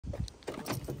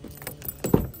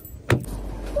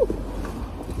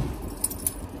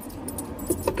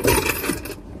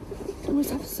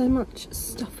so much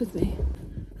stuff with me.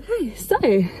 Okay, so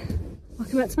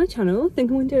welcome back to my channel. I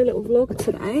think I'm going to do a little vlog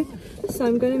today. So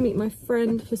I'm going to meet my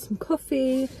friend for some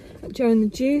coffee at Joe and the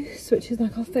Juice, which is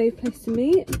like our favourite place to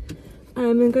meet.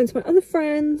 I'm going to my other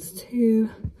friends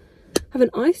to have an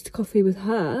iced coffee with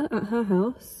her at her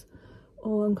house.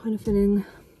 Or I'm kind of feeling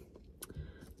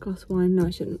a glass of wine. No, I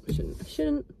shouldn't.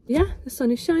 Yeah, the sun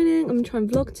is shining. I'm going to try and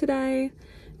vlog today.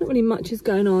 Not really much is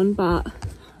going on, but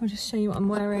I'll just show you what I'm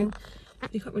wearing.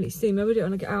 You can't really see me. I'll do it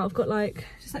when I get out. I've got like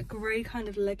just like grey kind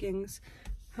of leggings.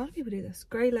 How do people do this?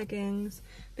 Grey leggings,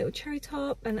 little cherry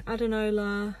top, and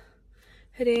Adenola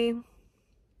hoodie.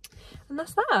 And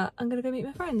that's that. I'm gonna go meet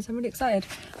my friends. I'm really excited.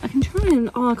 I can try and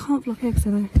I can't vlog here because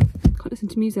I can't listen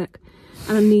to music.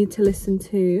 And I need to listen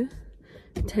to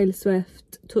Taylor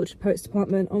Swift, Tortured Poets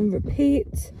Department on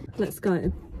repeat. Let's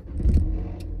go.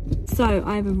 So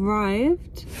I've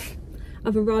arrived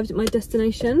at my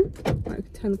destination. Right, I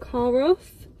can turn the car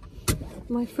off.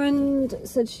 My friend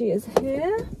said she is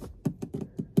here,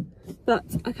 but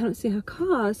I cannot see her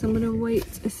car, so I'm gonna wait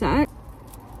a sec.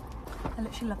 I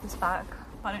literally love this bag,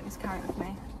 but I don't need to carry it with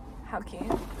me. How cute.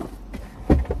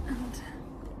 And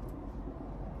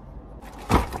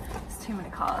there's too many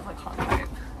cars, I can't cope.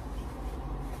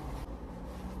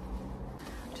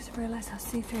 I just realised how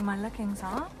see-through my leggings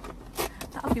are.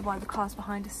 That'll be why the cars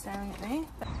behind is staring at me.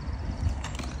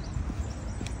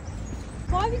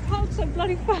 Why have you parked so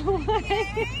bloody far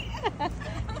away?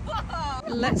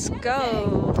 Let's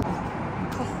go.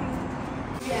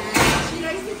 Coffee.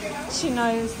 Yeah, she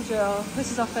knows the drill.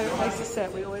 This is our favourite place to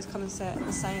sit. We always come and sit at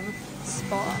the same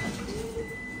spot.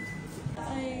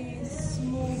 A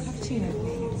small cappuccino,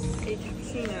 please. A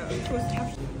cappuccino. Of course,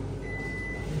 cappuccino.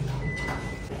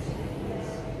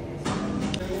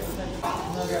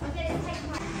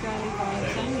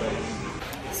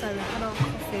 So we had our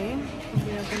coffee.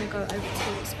 We are going to go over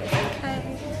to Space OK,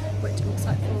 which I'm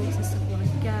excited for because there's stuff I want to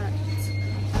get.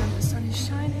 The sun is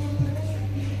shining.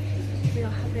 We are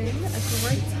having a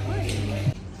great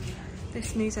time.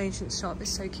 This newsagent's shop is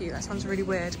so cute. That sounds really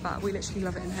weird, but we literally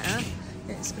love it in here.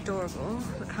 It's adorable.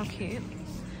 Look how cute.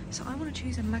 So I want to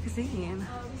choose a magazine.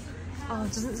 Oh,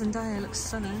 doesn't Zendaya look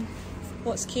stunning?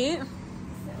 What's cute?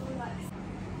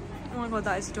 Oh my god,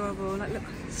 that is adorable. Like, look,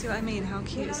 see what I mean? How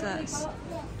cute is this?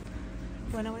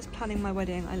 When I was planning my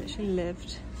wedding, I literally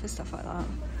lived for stuff like that.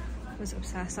 I was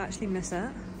obsessed. I actually miss it.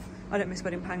 I don't miss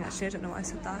wedding planning actually. I don't know why I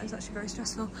said that. It was actually very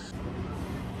stressful.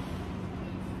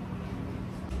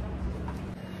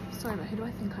 Sorry, but who do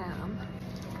I think I am?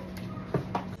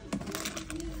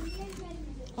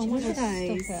 Oh my god, stop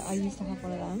it. I used to have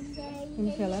one of them. Can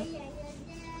you feel it?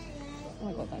 Oh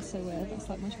my god, that's so weird. That's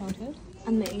like my childhood.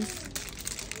 And me.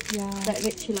 Yeah. That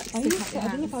literally like I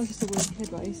don't know if I was just a weird kid,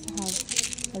 but I used to have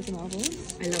loads of marbles.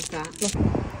 I love that.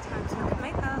 Time to look at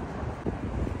makeup.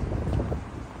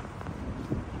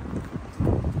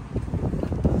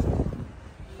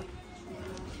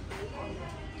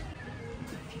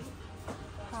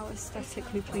 How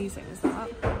aesthetically pleasing is that?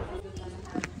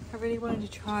 I really wanted to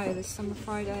try the Summer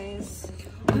Fridays.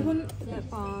 I want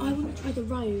to try the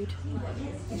Road.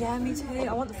 Yeah, me too.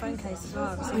 I want the phone case as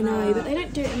well. I know, but they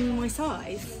don't do it in my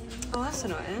size. Oh, that's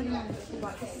annoying.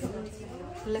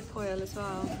 Lip oil as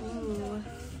well. Ooh.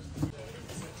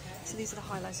 So these are the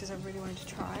highlighters I really wanted to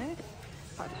try.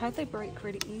 But I've heard they break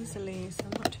really easily, so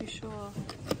I'm not too sure.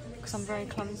 Because I'm very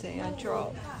clumsy. I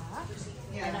drop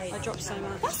so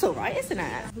much. That's alright, isn't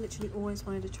it? I've literally always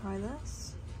wanted to try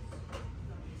this.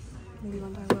 Maybe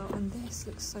one day I will. And this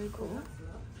looks so cool.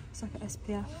 It's like an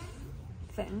SPF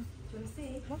thing.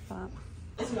 Love that.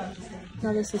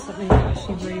 Now this is something I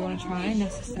actually really want to try,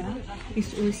 necessary. I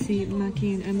used to always see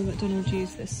Maggie and Emma McDonald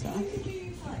use this stuff.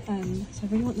 So I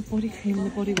really want the body cream and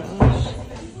the body wash.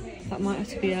 That might have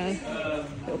to be a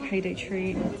little payday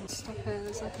treat. Stuff here,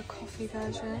 there's like a coffee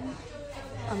version.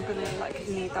 I'm gonna like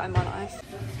need that in my life.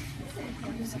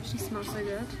 This actually smells so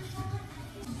good.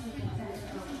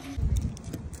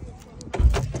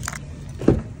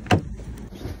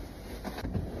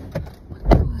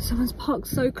 Someone's parked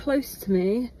so close to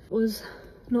me. It was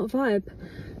not a vibe.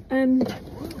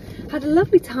 Had a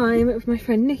lovely time with my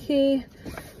friend Nikki.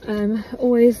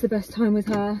 Always the best time with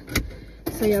her.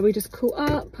 So yeah, we just caught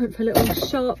up, went for a little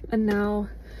shop, and now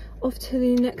off to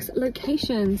the next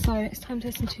location. So it's time to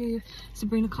listen to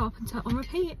Sabrina Carpenter on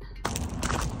repeat.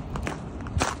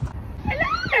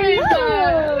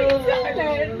 Hello!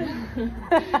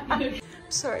 Hello.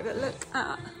 Sorry, but look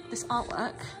at this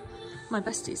artwork my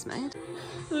bestie's made.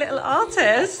 Little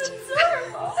artist.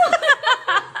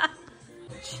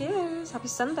 Cheers, happy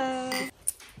Sunday.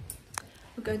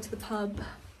 We're going to the pub.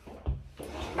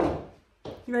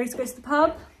 You ready to go to the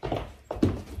pub?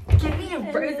 Give me a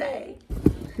rosé.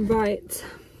 Right.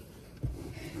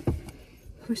 I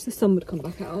wish the sun would come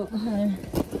back out. Yay!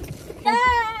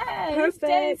 Perfect. This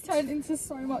day's turned into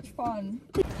so much fun.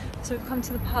 So we've come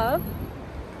to the pub.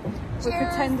 We're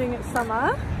pretending it's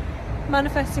summer,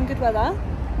 manifesting good weather.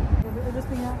 We're just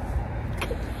being out.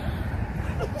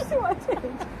 See what I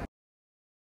did?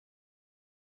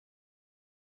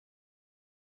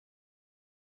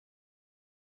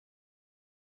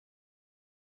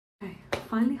 Okay,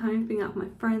 finally home, being out with my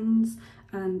friends,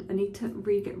 and I need to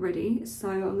get ready, so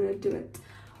I'm going to do it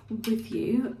with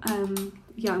you.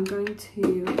 Yeah, I'm going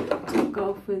to talk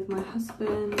golf with my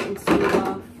husband and some of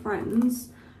our friends.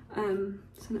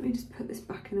 So let me just put this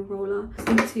back in a roller.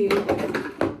 I need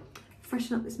to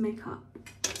freshen up this makeup.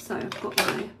 So I've got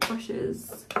my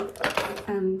brushes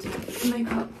and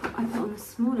makeup I put on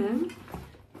this morning.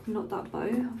 Not that bow,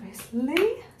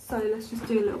 obviously. So let's just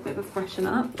do a little bit of a freshen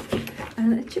up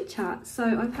and a chit chat. So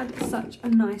I've had such a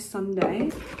nice Sunday,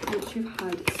 which you've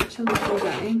had such a lovely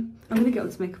day. I'm gonna get on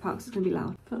to makeup out because it's gonna be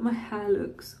loud. But my hair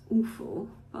looks awful,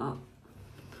 but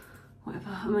whatever.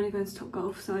 I'm only going to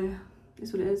Topgolf, so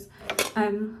it's what it is.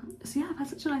 So yeah, I've had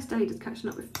such a nice day, just catching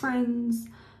up with friends.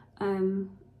 And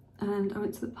I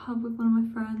went to the pub with one of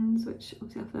my friends, which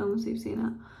obviously I filmed, so you've seen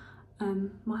it.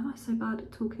 Why am I so bad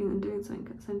at talking and doing something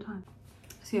at the same time?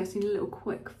 So yeah, I just need a little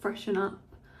quick freshen up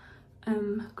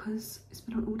because it's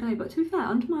been on all day. But to be fair,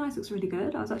 under my eyes looks really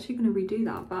good. I was actually going to redo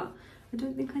that, but I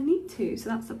don't think I need to, so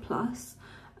that's a plus.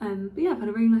 But yeah, I've had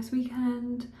a really nice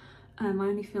weekend. I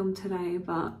only filmed today,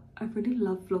 but I really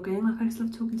love vlogging. Like, I just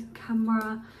love talking to the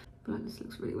camera. But like, this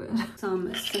looks really weird.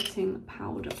 Some setting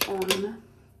powder on.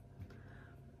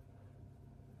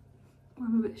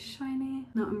 I'm a bit shiny.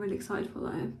 Now I'm really excited for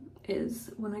though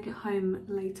is when I get home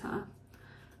later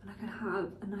and I can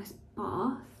have a nice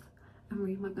bath and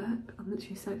read my book. I'm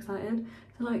literally so excited.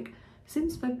 So like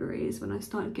since February is when I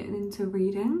started getting into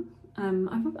reading.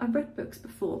 I've read books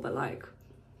before, but like,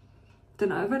 don't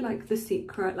know, I've read like The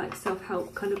Secret, like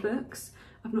self-help kind of books.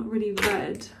 I've not really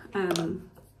read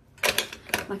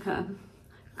like a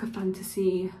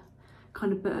fantasy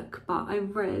kind of book, but I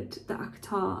read the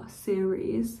ACOTAR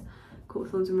series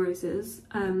called Thorns and Roses.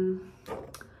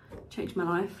 Changed my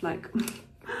life. Like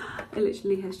it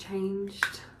literally has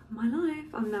changed my life.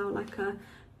 I'm now like a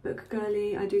book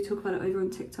girly. I do talk about it over on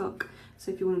TikTok,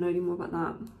 so if you want to know any more about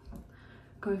that,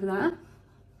 go over there.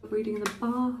 Reading in the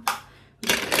bath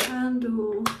with a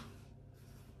candle.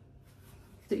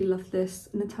 I love this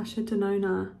Natasha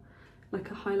Denona, like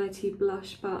a highlighty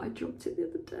blush, but I dropped it the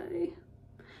other day.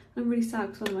 I'm really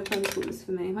sad because one of my friends bought this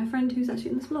for me. My friend who's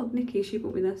actually in this vlog, Nikki, she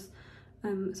bought me this.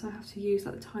 So I have to use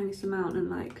like the tiniest amount and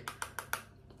like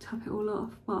tap it all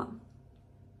off, but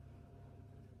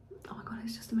oh my god,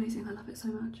 it's just amazing. I love it so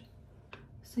much.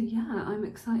 So yeah, I'm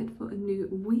excited for a new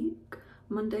week.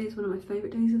 Monday is one of my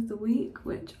favourite days of the week,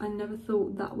 which I never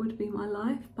thought that would be my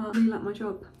life, but I really like my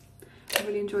job. I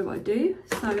really enjoy what I do,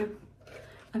 so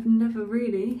I've never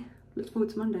really looked forward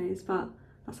to Mondays, but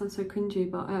that sounds so cringy,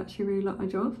 but I actually really like my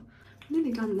job. I've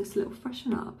nearly done this little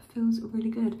freshen up. It feels really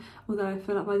good, although I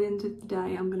feel like by the end of the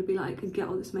day I'm going to be like, get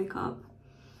all this makeup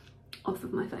off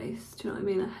of my face. Do you know what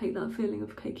I mean? I hate that feeling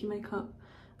of cakey makeup.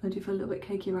 I do feel a little bit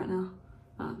cakey right now,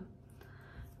 but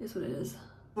it's what it is.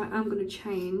 Right, I'm going to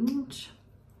change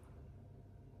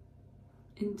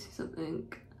into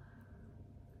something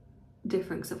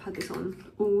different because I've had this on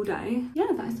all day. Yeah,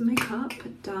 that is the makeup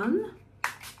done.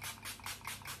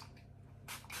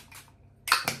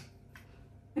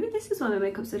 Maybe this is why my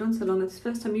makeup stayed on so long. It's the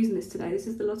first time using this today. This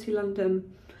is the Lottie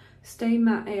London Stay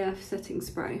Matte AF Setting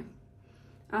Spray.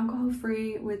 Alcohol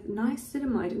free with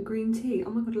niacinamide and green tea. Oh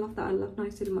my god, I love that. I love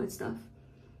niacinamide stuff.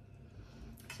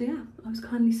 So yeah, I was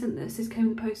kindly sent this. This came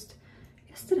in the post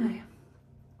yesterday. I'm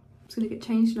just gonna get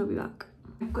changed and I'll be back.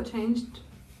 I've got changed.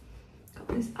 Got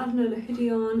this Adenola hoodie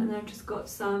on, and then I've just got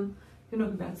some, you're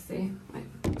not gonna be able to see.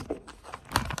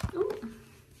 Right. Ooh.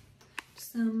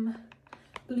 Some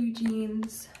blue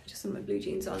jeans, just some of my blue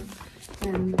jeans on.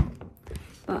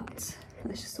 But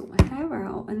let's just sort my hair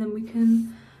out and then we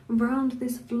can round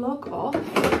this vlog off.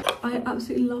 I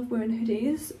absolutely love wearing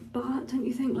hoodies, but don't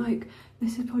you think like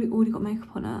this has probably already got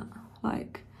makeup on it?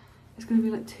 Like it's gonna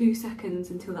be like 2 seconds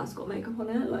until that's got makeup on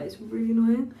it. Like it's really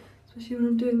annoying, especially when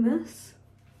I'm doing this.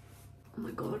 Oh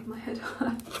my god, my head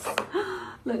hurts.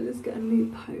 Like, let's get a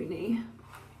new pony.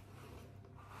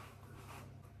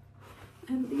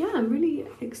 And yeah, I'm really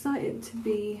excited to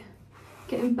be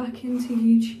getting back into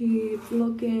YouTube,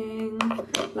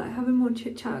 vlogging, like having more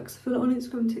chit chats. I feel like on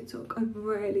Instagram and TikTok I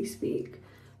rarely speak.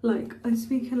 Like I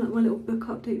speak in like my little book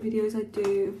update videos I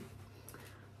do,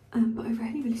 but I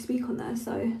rarely really speak on there,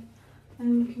 so and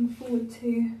I'm looking forward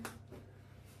to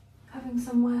having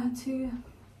somewhere to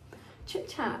chit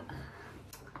chat.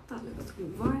 That looks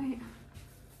alright.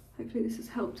 Hopefully this has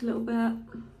helped a little bit.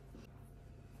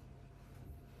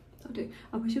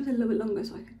 I wish it was a little bit longer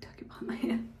so I could tuck it behind my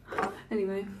ear.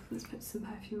 Anyway, let's put some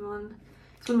perfume on.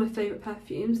 It's one of my favourite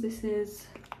perfumes. This is,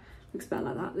 looks better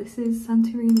like that. This is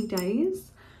Santorini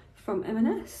Days from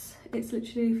M&S. It's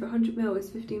literally, for 100ml, it's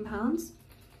 £15.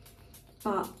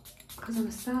 But because I'm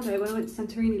a saddo, when I went to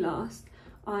Santorini last,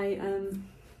 I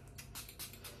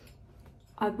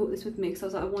brought this with me because I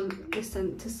was like, I want this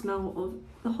scent to smell of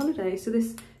the holiday. So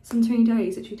this Santorini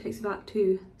Days actually takes me back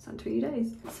to Santorini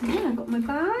Days. So yeah, I got my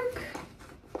bag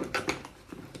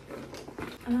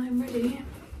and I'm ready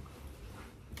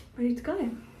to go.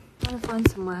 I'm trying to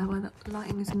find somewhere where the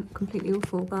lighting isn't completely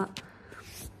awful, but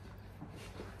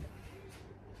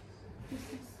this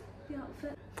is the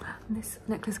outfit. And this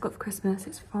necklace I got for Christmas,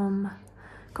 it's from, I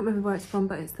can't remember where it's from,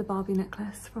 but it's the Barbie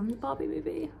necklace from the Barbie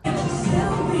movie. Go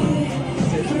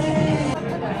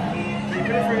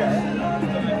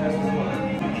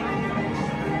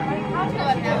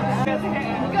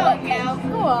on now,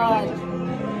 go on.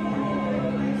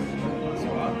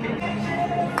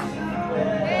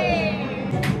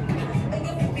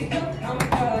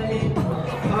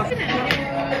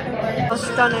 How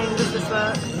stunning does this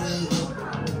look?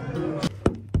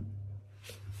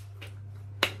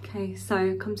 Okay,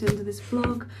 so come to the end of this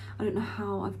vlog. I don't know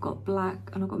how I've got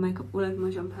black and I've got makeup all over my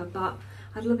jumper, but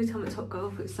I had a lovely time at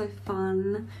Topgolf. It was so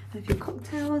fun. I had a few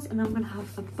cocktails and I'm gonna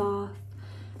have a bath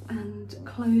and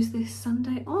close this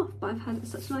Sunday off. But I've had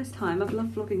such a nice time. I've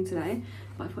loved vlogging today,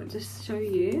 but I thought I'd just show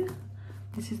you.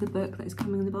 This is the book that is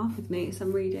coming in the bath with me. So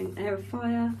I'm reading Air of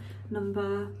Fire,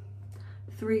 number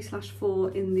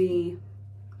 3/4 in the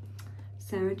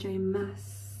Sarah J.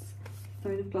 Maas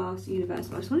Throne of Glass universe.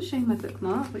 But I just want to show you my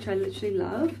bookmark, which I literally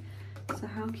love. So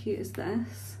how cute is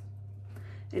this?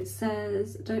 It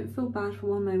says, don't feel bad for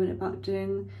one moment about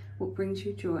doing what brings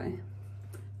you joy.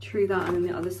 True that, and then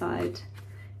the other side,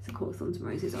 it's a Court of Thorns and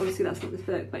Roses. Obviously that's not this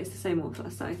book, but it's the same author,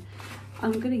 so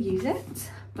I'm gonna use it.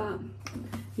 But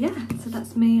yeah, so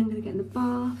that's me. I'm gonna get in the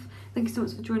bath. Thank you so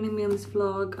much for joining me on this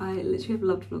vlog. I literally have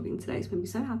loved vlogging today. It's made me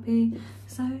so happy.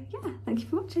 So yeah, thank you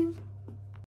for watching.